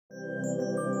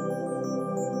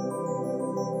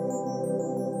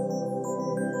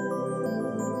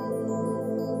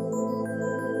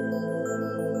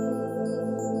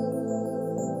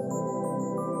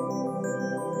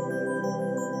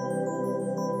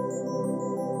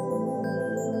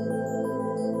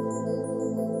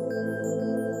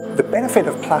The benefit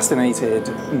of plastinated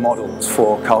models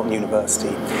for Carleton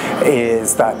University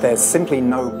is that there's simply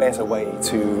no better way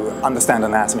to understand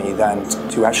anatomy than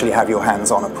to actually have your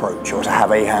hands-on approach, or to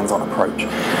have a hands-on approach.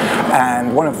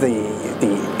 And one of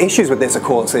the issues with this, of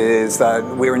course, is that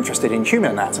we're interested in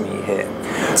human anatomy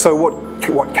here. So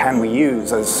what can we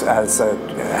use as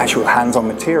actual hands-on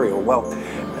material? Well,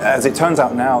 as it turns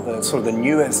out now, the sort of the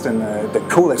newest and the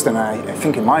coolest, and I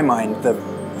think in my mind, the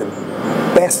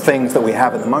best things that we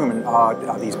have at the moment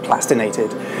are these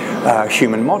plastinated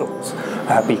human models,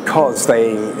 because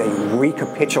they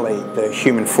recapitulate the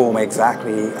human form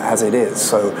exactly as it is.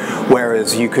 So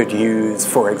whereas you could use,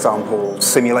 for example,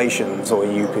 simulations, or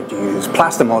you could use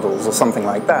plaster models or something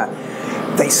like that,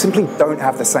 they simply don't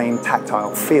have the same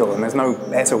tactile feel, and there's no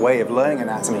better way of learning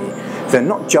anatomy than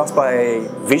not just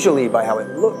visually by how it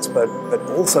looks, but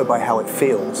also by how it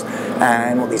feels.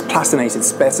 And what these plastinated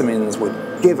specimens would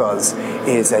give us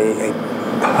is a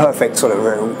perfect sort of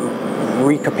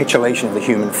recapitulation of the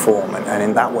human form, and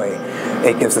in that way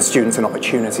it gives the students an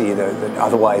opportunity that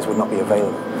otherwise would not be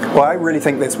available. Well, I really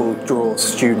think this will draw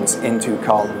students into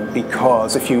Carleton,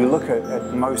 because if you look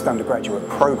at most undergraduate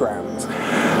programs,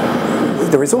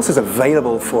 the resources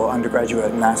available for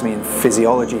undergraduate anatomy and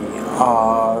physiology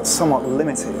are somewhat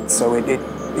limited, so it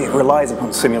relies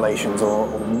upon simulations or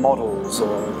models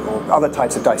or other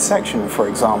types of dissection, for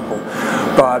example.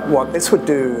 But what this would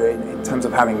do in terms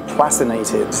of having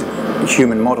plastinated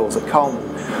human models at Carleton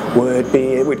would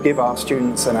be, it would give our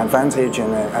students an advantage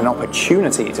and an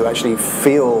opportunity to actually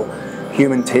feel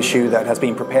human tissue that has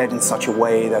been prepared in such a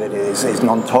way that it is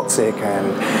non-toxic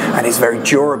and is very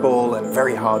durable and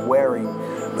very hard wearing.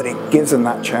 But it gives them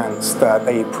that chance that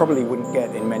they probably wouldn't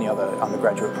get in many other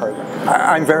undergraduate programs.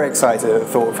 I'm very excited at the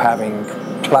thought of having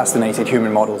plastinated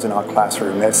human models in our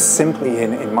classroom. There's simply,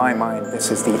 in my mind,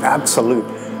 this is the absolute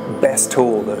best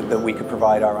tool that we could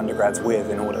provide our undergrads with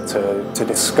in order to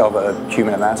discover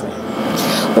human anatomy.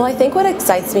 Well, I think what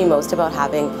excites me most about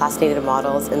having plastinated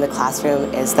models in the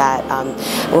classroom is that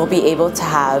we'll be able to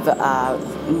have a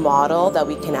model that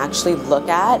we can actually look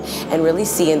at and really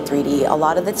see in 3D. A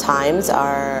lot of the times,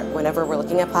 whenever we're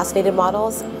looking at plastinated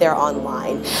models, they're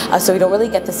online. So we don't really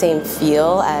get the same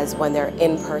feel as when they're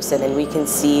in person, and we can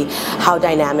see how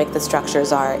dynamic the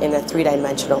structures are in a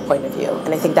three-dimensional point of view.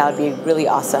 And I think that would be really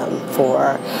awesome for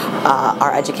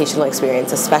our educational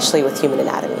experience, especially with human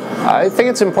anatomy. I think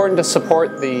it's important to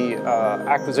support the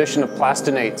acquisition of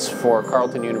plastinates for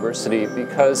Carleton University,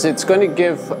 because it's going to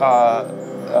give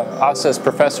us as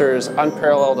professors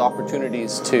unparalleled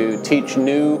opportunities to teach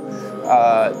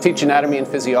anatomy and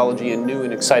physiology in new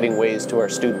and exciting ways to our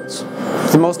students.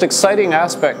 The most exciting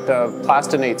aspect of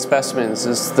plastinate specimens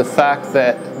is the fact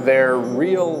that they're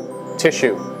real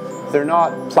tissue. They're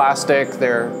not plastic,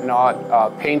 they're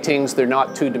not paintings, they're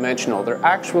not two-dimensional. They're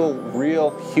actual,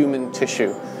 real human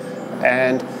tissue.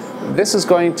 And this is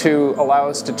going to allow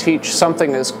us to teach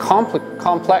something as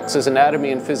complex as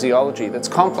anatomy and physiology, that's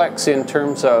complex in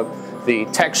terms of the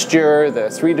texture, the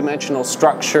three-dimensional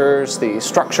structures, the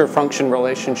structure-function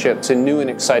relationships in new and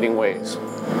exciting ways.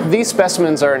 These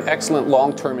specimens are an excellent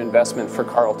long-term investment for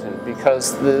Carleton,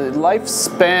 because the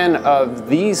lifespan of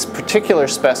these particular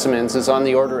specimens is on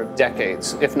the order of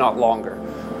decades, if not longer.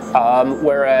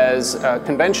 Whereas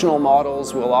conventional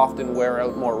models will often wear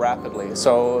out more rapidly.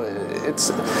 So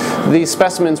these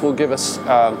specimens will give us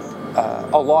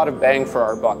a lot of bang for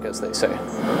our buck, as they say.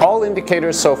 All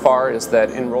indicators so far is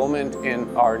that enrollment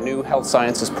in our new health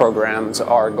sciences programs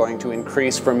are going to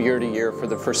increase from year to year for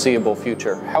the foreseeable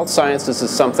future. Health sciences is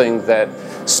something that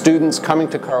students coming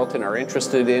to Carleton are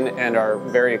interested in and are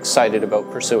very excited about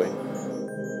pursuing.